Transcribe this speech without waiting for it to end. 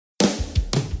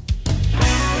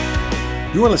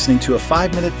You are listening to a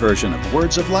 5-minute version of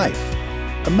Words of Life,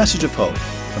 a message of hope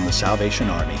from the Salvation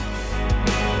Army.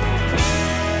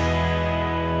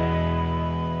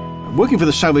 Working for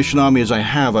the Salvation Army as I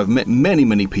have, I've met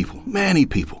many people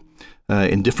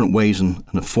in different ways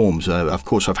and forms. Of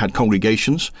course, I've had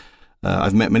congregations.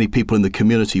 I've met many people in the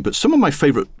community, but some of my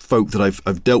favorite folk that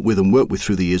I've dealt with and worked with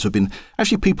through the years have been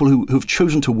actually people who've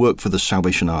chosen to work for the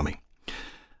Salvation Army.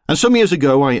 And some years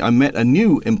ago, I met a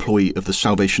new employee of the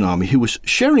Salvation Army who was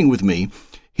sharing with me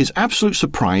his absolute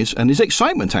surprise and his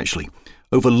excitement, actually,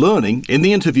 over learning in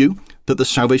the interview that the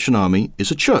Salvation Army is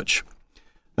a church.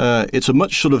 It's a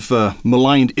much sort of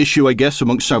maligned issue, I guess,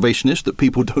 amongst Salvationists, that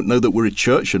people don't know that we're a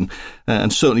church, and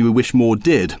certainly we wish more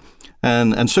did.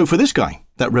 And so for this guy,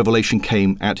 that revelation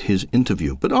came at his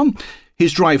interview. But on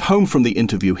his drive home from the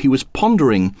interview, he was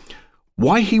pondering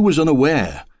why he was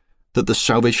unaware that the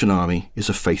Salvation Army is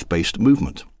a faith-based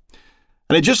movement.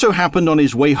 And it just so happened on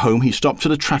his way home, he stopped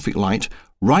at a traffic light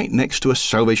right next to a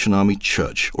Salvation Army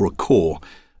church, or a corps,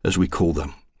 as we call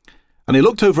them. And he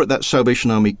looked over at that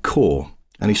Salvation Army corps,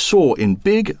 and he saw in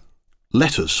big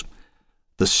letters,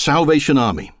 the Salvation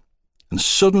Army. And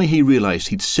suddenly he realized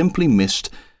he'd simply missed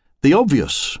the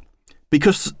obvious,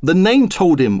 because the name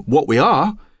told him what we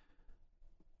are.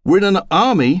 We're in an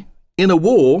army in a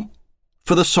war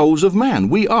for the souls of man.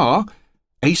 We are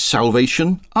a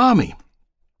Salvation Army.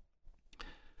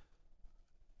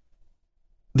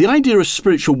 The idea of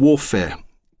spiritual warfare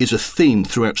is a theme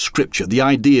throughout Scripture, the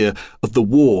idea of the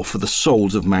war for the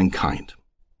souls of mankind.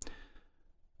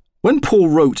 When Paul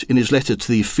wrote in his letter to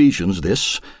the Ephesians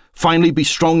this, "Finally be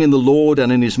strong in the Lord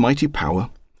and in his mighty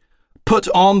power. Put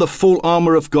on the full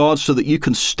armor of God so that you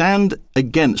can stand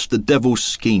against the devil's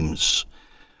schemes.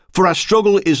 For our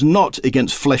struggle is not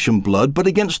against flesh and blood, but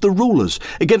against the rulers,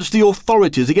 against the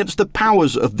authorities, against the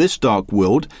powers of this dark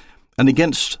world, and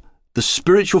against the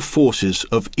spiritual forces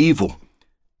of evil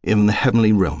in the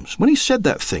heavenly realms." When he said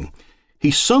that thing,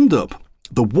 he summed up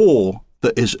the war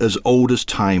that is as old as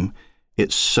time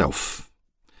itself.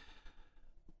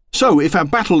 So, if our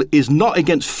battle is not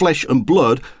against flesh and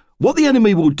blood, what the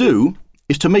enemy will do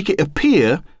is to make it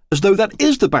appear as though that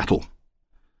is the battle.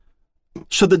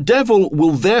 So the devil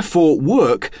will therefore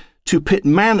work to pit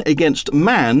man against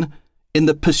man in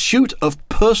the pursuit of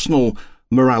personal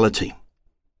morality,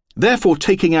 therefore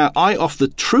taking our eye off the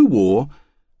true war,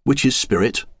 which is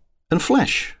spirit and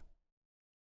flesh.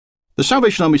 The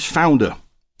Salvation Army's founder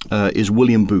is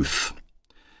William Booth.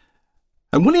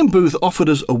 And William Booth offered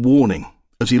us a warning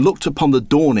as he looked upon the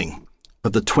dawning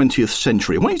of the 20th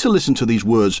century. I want you to listen to these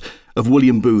words of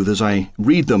William Booth as I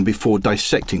read them before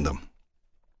dissecting them.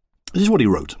 This is what he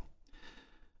wrote.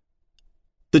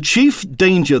 "The chief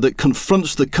danger that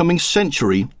confronts the coming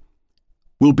century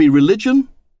will be religion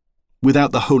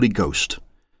without the Holy Ghost,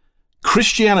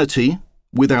 Christianity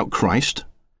without Christ,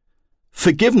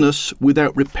 forgiveness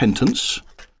without repentance,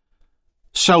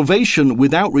 salvation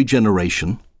without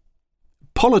regeneration,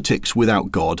 politics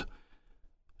without God,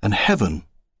 and heaven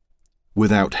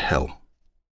without hell."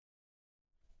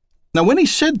 Now, when he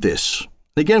said this,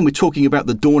 again, we're talking about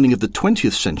the dawning of the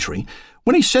 20th century.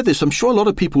 When he said this, I'm sure a lot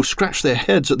of people scratched their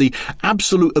heads at the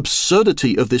absolute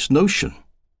absurdity of this notion.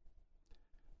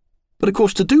 But of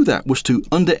course, to do that was to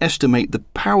underestimate the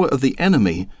power of the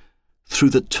enemy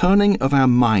through the turning of our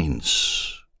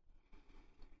minds.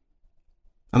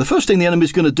 And the first thing the enemy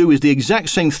is going to do is the exact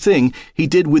same thing he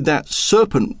did with that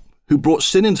serpent who brought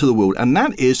sin into the world, and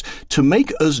that is to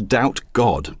make us doubt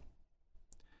God.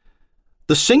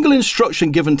 The single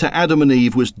instruction given to Adam and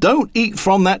Eve was, "Don't eat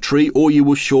from that tree or you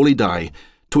will surely die,"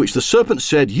 to which the serpent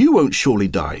said, "You won't surely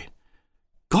die."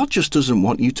 God just doesn't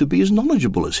want you to be as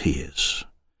knowledgeable as he is.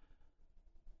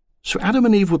 So Adam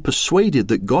and Eve were persuaded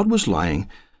that God was lying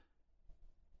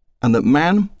and that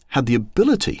man had the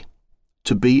ability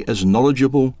to be as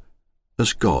knowledgeable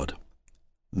as God.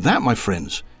 That, my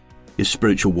friends, is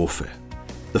spiritual warfare.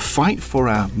 The fight for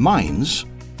our minds,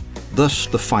 thus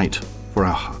the fight for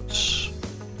our hearts.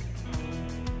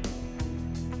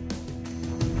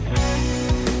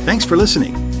 Thanks for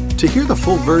listening. To hear the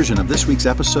full version of this week's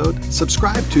episode,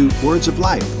 subscribe to Words of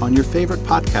Life on your favorite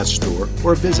podcast store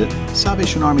or visit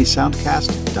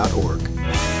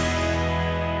SalvationArmySoundcast.org.